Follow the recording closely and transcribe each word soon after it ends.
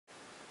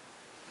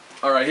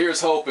Alright, here's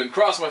hoping,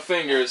 cross my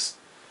fingers,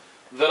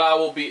 that I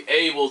will be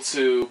able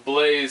to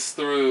blaze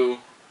through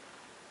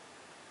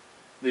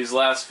these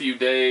last few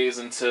days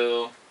and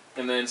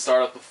then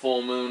start up the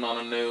full moon on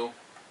a new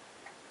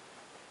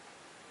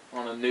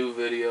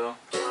video.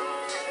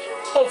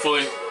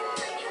 Hopefully.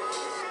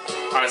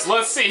 Alright, so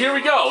let's see, here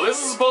we go.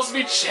 This is supposed to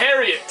be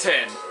Chariot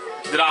 10.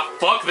 Did I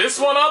fuck this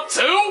one up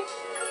too?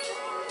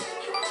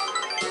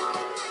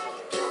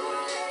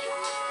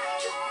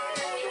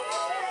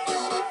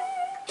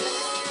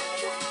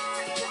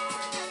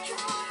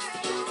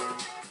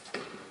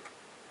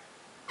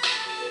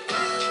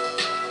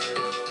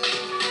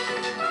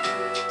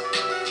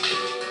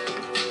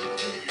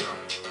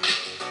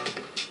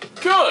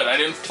 Good, I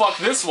didn't fuck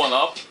this one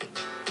up.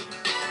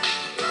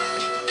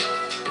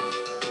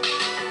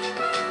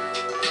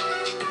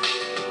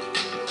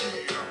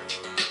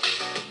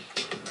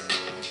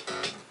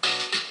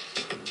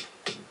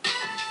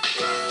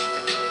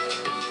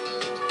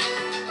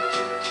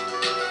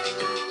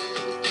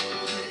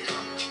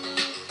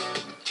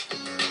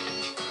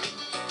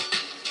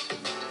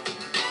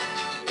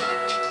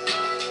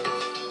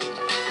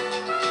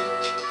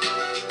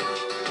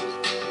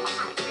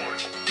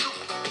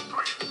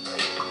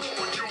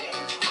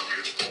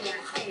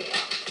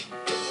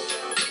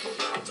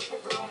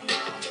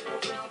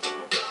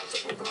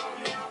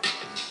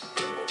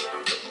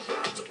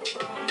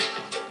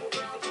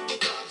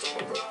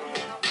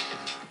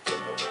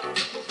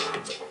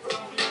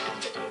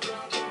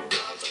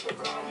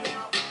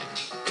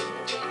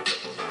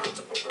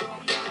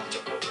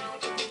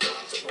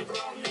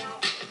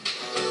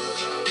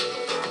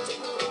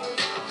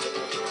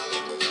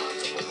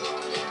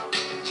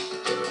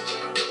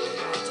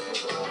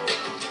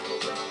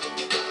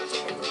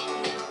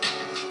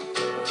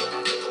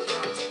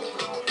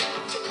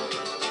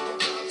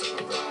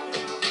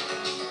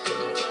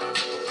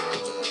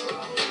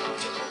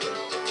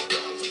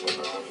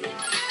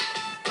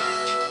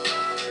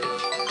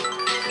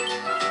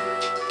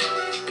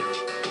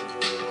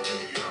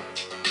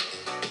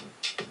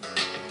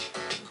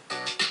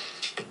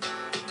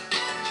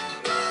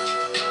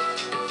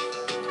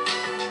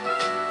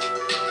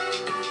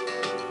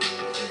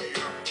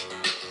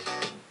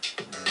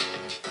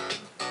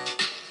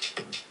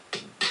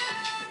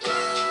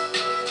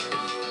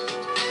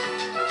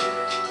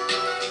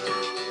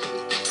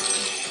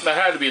 That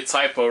had to be a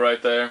typo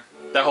right there.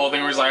 That whole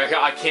thing where he's like,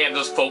 I can't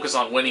just focus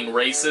on winning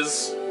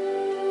races.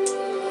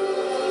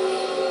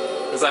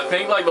 Because I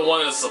think like the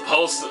one that's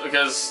supposed to,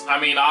 because, I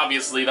mean,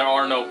 obviously there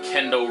are no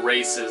kendo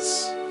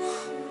races.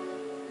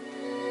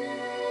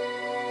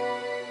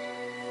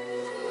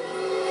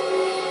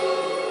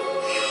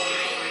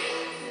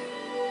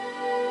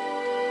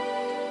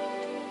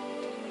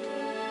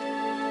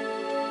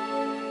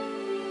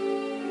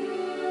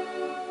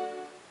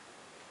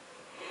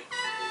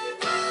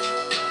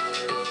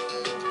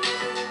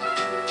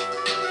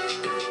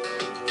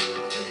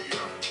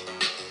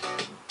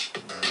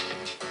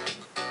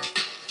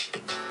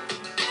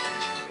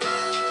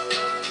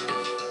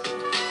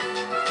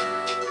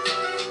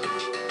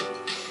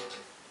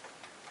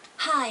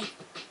 Hi.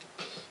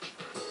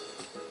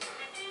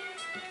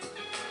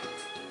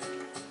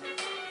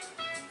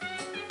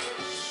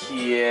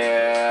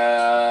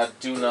 Yeah,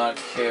 do not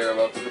care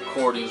about the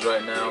recordings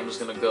right now. I'm just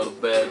gonna go to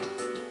bed.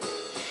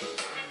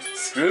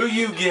 Screw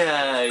you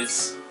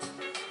guys.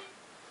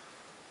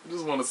 I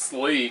just want to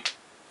sleep.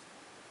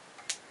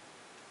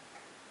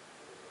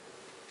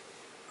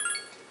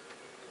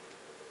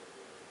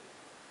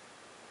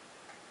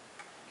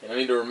 And I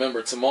need to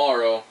remember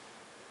tomorrow.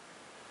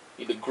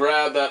 Need to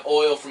grab that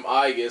oil from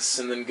Igus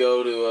and then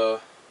go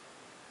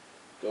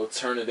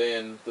turn it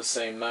in the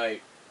same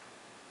night.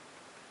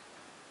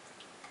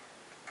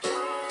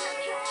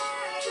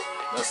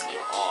 That's a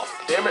little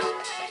off. Damn it.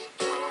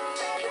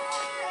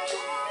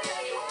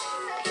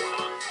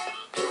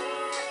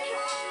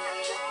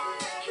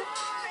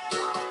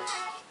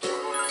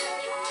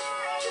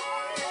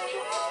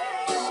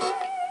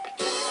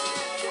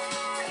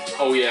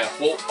 Oh yeah,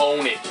 we'll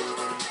own it.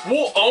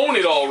 We'll own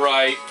it, all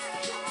right.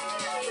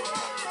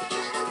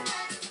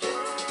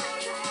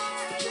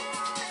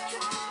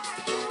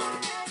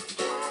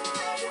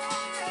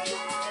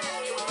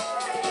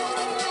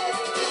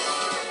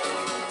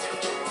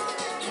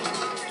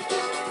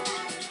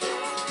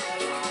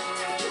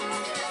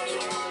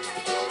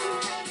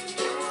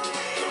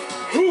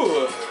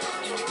 Whew.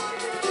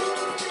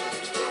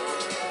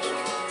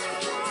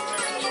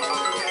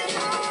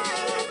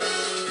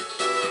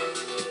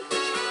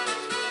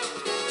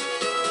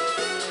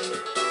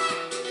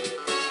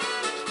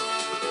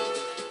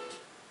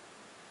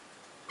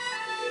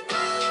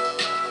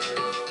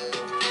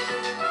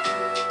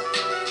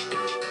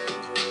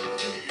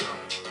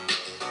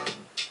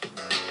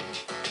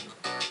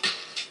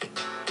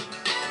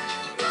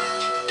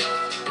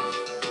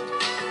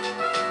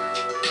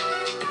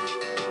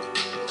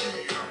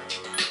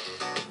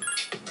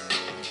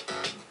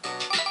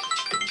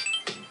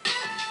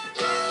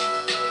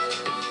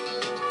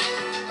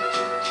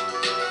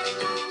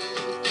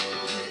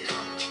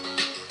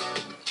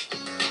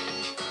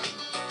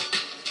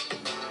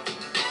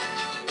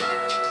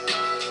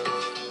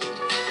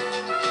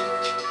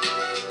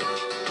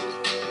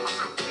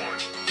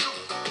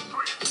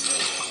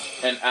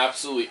 then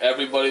absolutely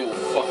everybody will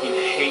fucking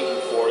hate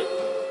you for it.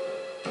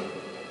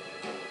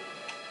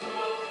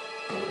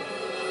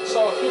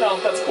 So, you know,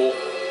 that's cool.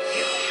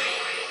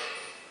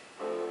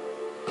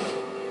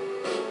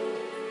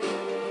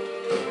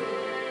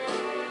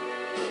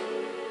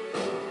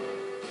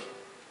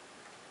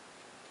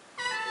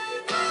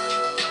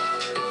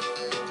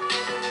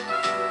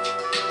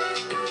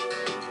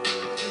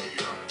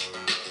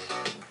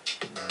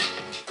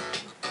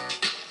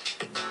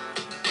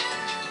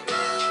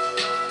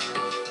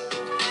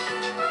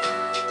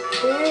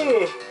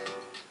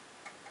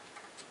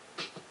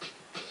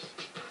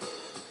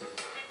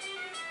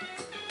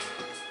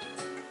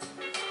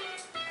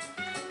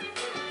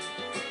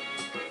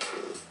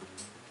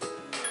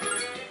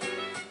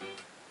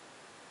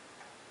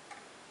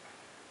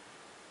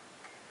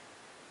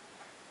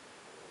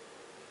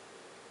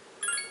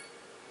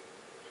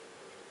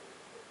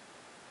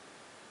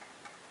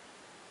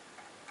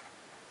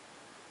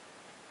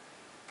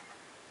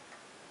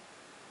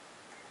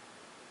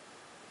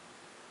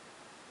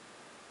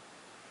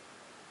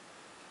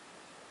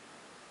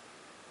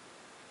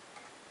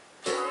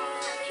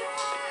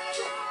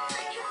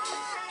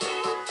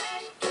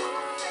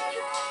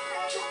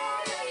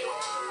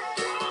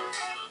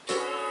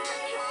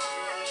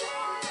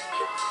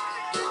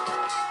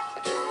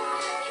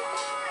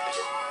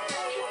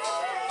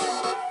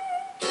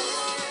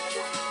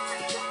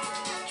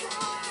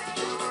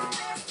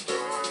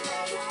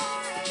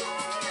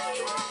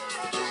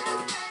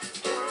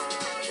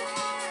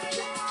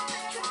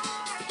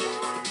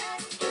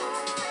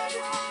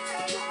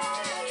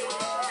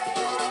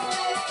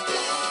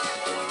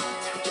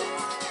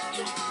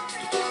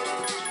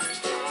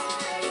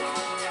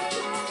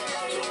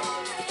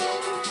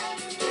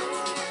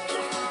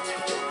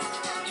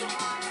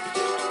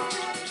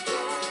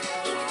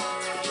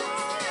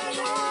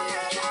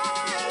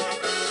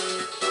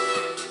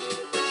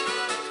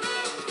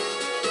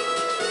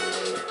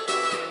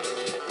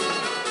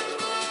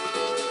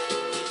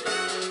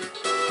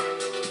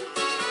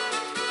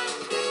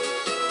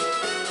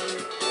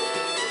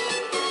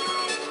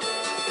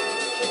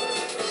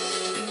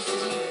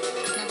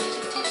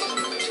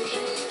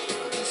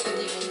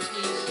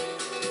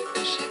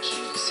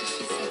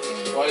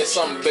 Why is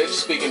some bitch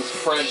speaking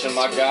French in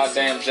my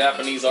goddamn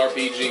Japanese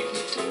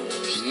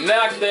RPG?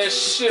 Knock that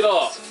shit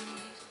off.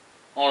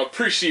 I don't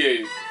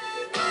appreciate it.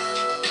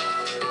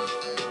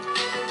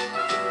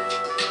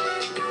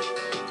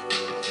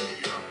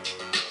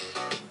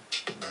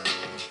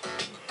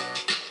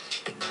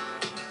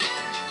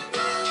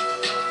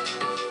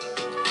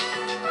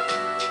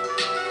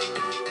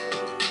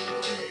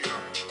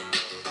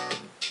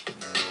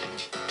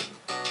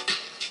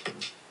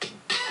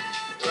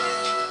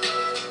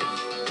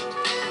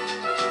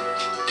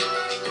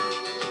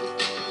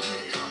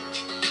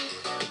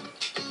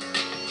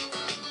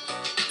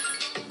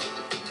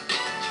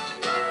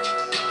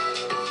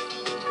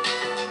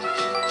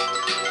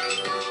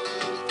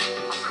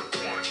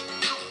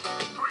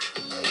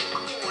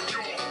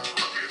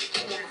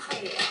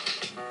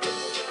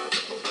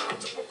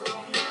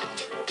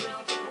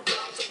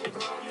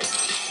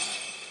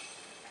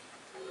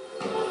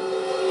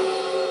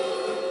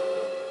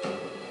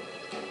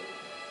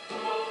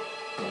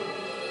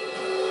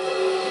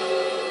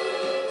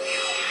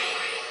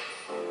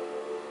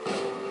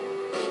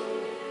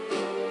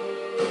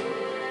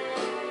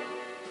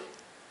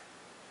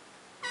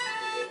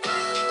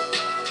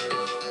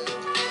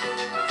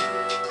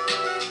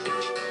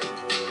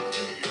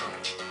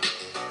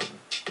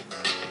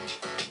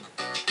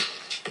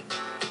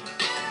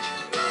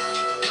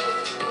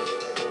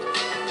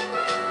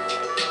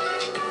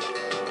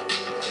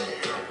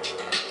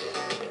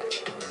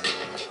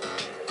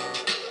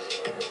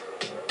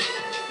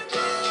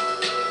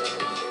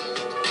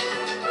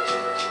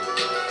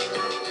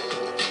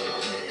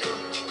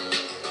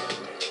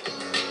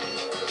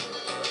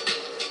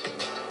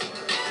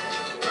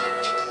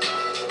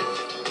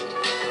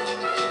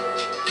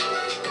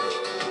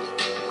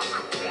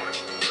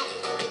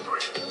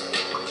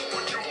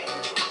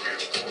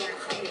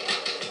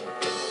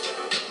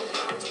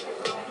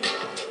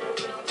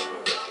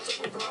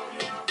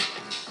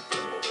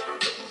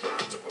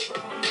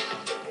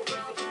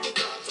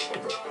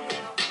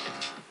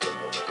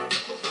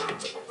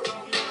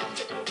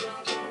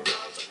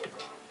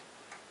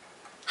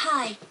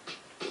 Hi.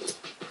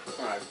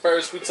 Alright,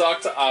 first we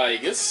talk to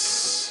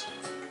Igus.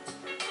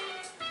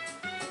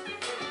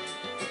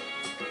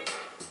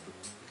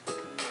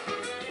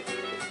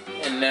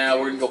 And now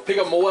we're gonna go pick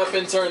up my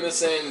weapon, turn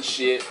this in and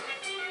shit.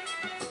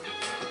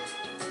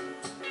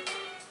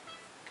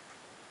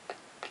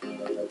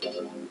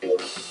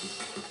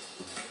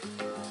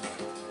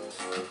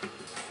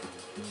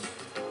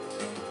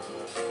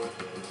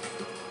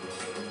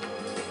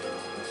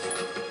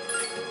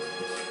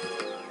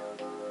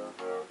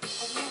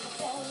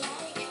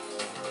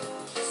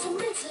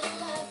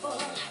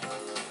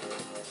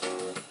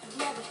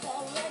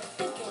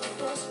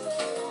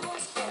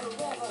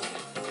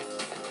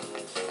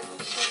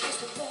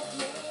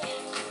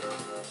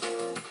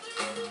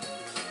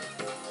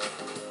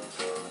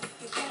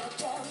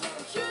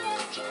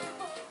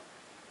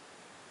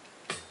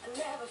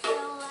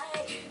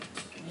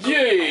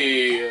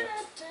 Yeah!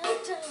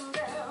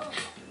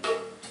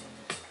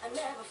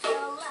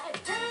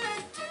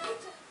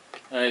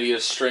 I need to get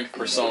a strength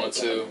persona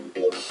too.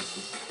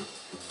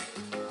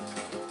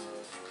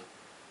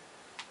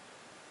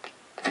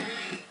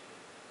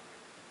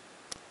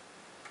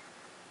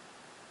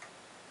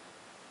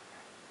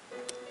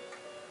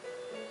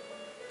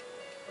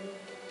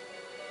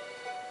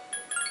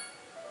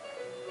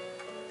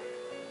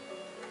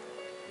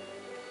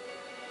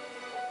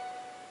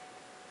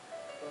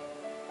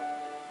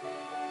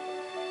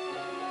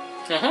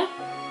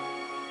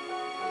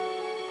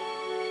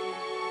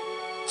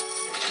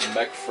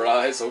 Mac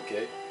fries,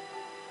 okay.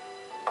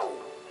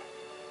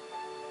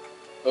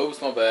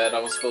 Oops, my bad. I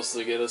was supposed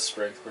to get a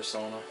strength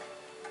persona.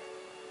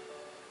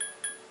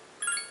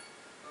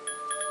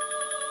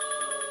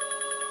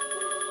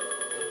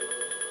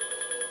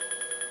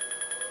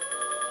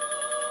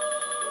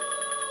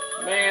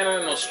 Man, I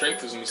didn't know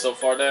strength was gonna be so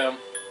far down.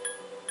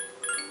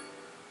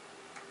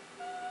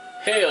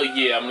 Hell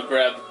yeah, I'm gonna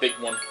grab the big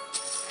one.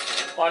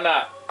 Why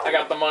not? I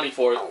got the money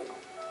for it.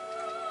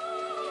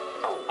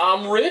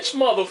 I'm rich,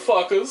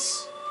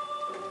 motherfuckers.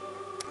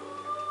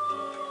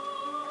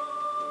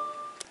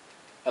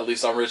 At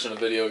least I'm rich in a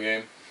video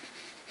game.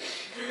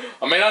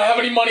 I may not have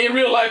any money in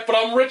real life, but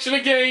I'm rich in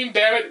a game,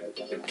 damn it.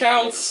 It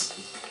counts.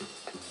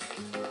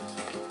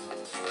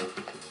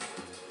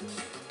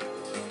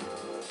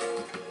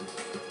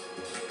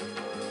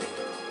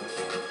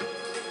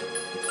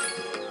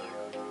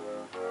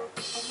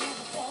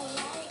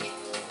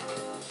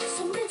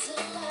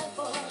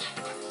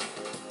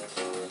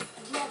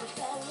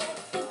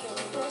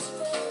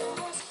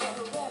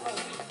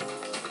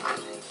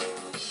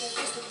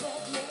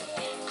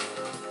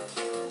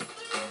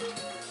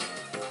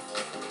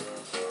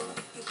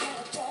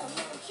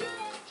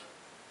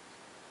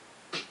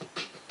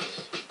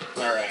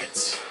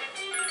 Alright.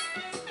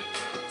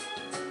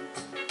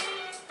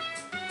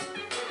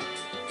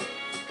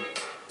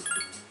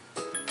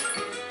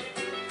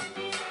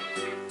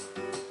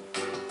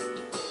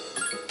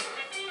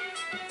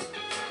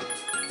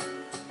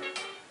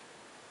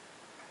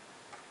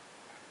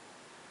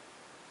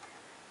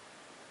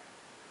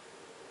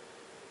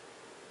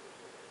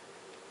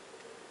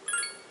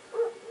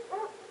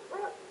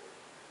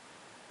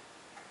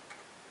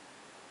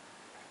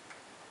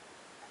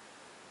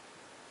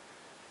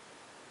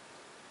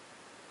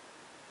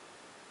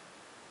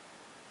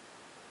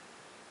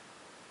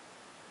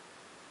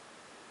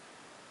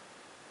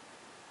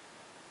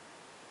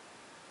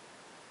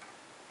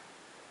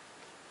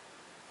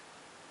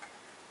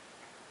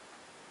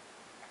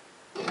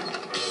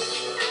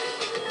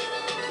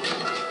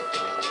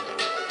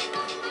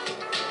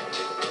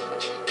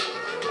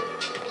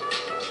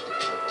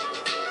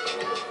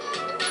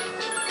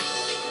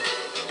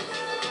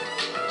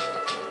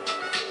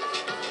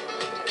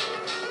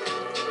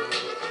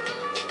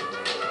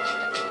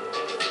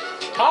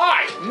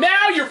 Hi!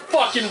 Now you're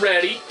fucking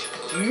ready!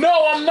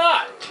 No, I'm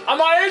not! I'm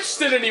not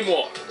interested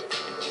anymore!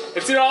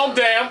 It's your own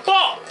damn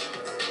fault!